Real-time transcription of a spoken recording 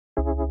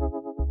Yeah,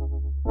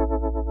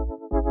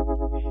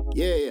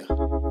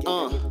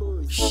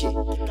 shit.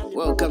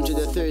 Welcome to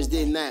the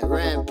Thursday Night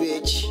Rant,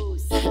 bitch.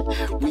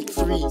 Week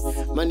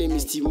 3. My name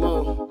is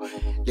T-Moe.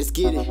 Let's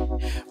get it.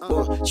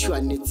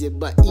 Trying it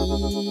by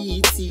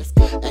easy.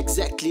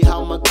 Exactly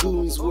how my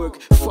goons work.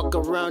 Fuck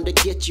around and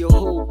get your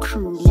whole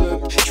crew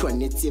murked.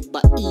 Trying it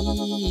by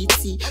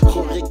easy.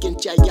 Gore ke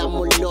ntjaya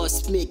mo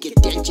lost, make it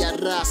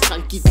dangerous.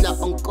 Can't keep la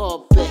on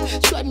copy.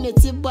 Trying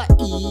it by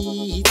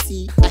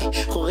easy.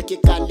 Gore ke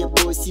kale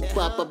bossy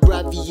papa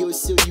bravio,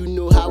 so you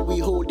know how we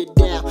hold it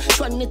down.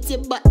 Trying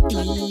it by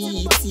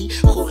easy.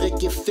 Gore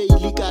ke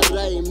fail ka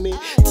rhyme.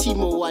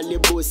 T-Moe wale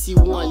bossy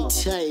one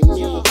time.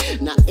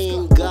 Now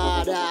ain't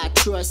God I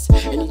trust,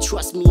 and he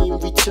trusts me in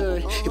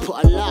return. He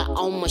put a lot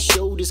on my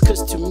shoulders,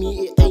 cause to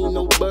me it ain't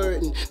no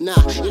burden. Nah,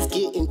 it's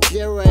getting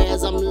clearer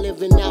as I'm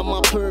living out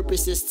my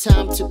purpose. It's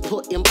time to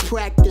put in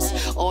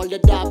practice all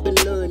that I've been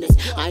learning.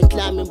 I ain't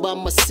climbing by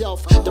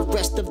myself, the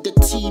rest of the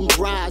team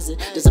rising.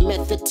 There's a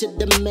method to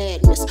the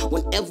madness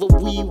whenever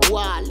we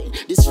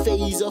wildin'. This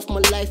phase of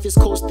my life is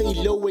called stay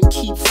low and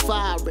keep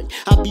firing.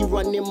 I be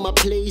running my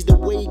plays the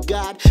way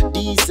God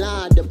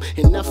designed them.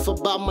 Enough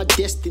about my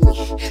destiny,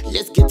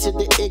 let's get to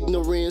the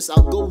ignorance.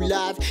 I'll go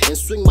live and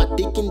swing my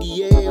dick in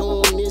the air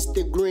on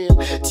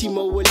Instagram.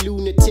 T-Moe a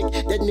lunatic,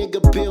 that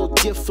nigga built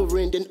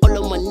different, and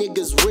all of my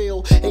niggas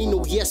real. Ain't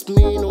no yes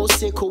man or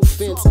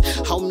sycophants.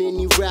 How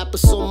many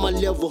rappers on my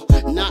level?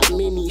 Not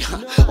many.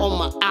 On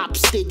my op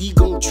steady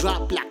gon'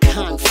 drop like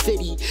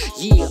confetti.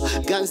 Yeah,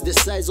 guns the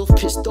size of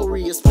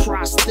Pistorius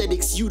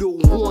prosthetics. You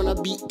don't wanna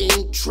be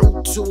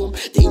intro to them,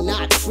 they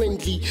not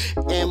friendly.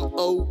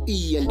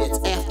 M-O-E, and that's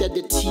after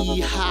the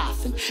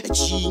T-hyphen. A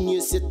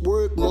genius at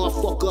work,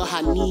 motherfucker,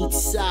 I need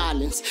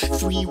silence.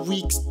 3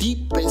 weeks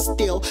deep and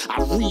still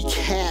I wreak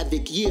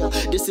havoc. Yeah,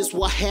 this is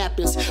what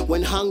happens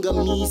when hunger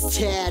meets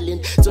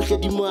talent. So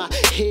get my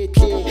head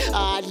clear,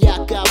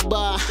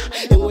 yakaba,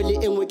 and when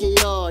it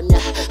ain't on,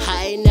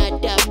 I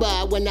not that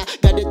bad. When I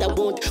got it, I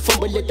won't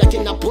fumble it. I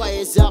can buy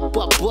it up,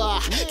 papa.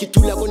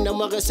 Kitula gonna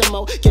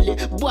marasama, kill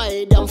it, buy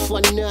it, I'm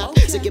fun up.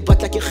 Say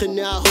but like a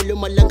hena, holo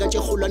malanga,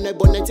 hula na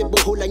bonate,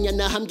 bohola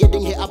nyana. I'm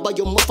getting here about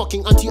your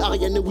motherfucking auntie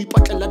Ariane. We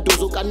patala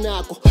dozo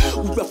kanako.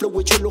 We ruffle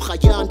with your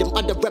lohayan. Them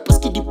other rappers,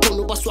 kiddy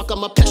pono, baswaka,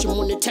 my passion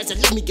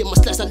monetizer. Let me get my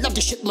slice. I love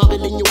the shit,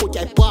 Marilyn, you what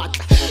I bought.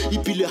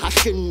 Ibile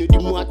hashen di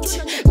mat.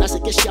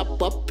 Naseke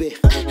shop up,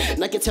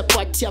 Naked a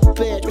party up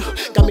bed.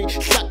 Come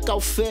shak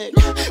out fed.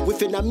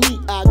 Within a me,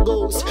 I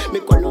goes.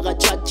 Make one look at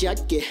chat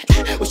jacket.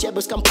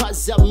 Oshabas can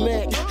pass a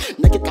man.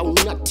 Naked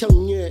out not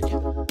tongue yet.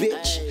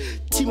 Bitch.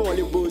 T-Moe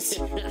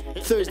Anderson.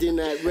 Thursday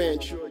Night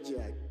Rants.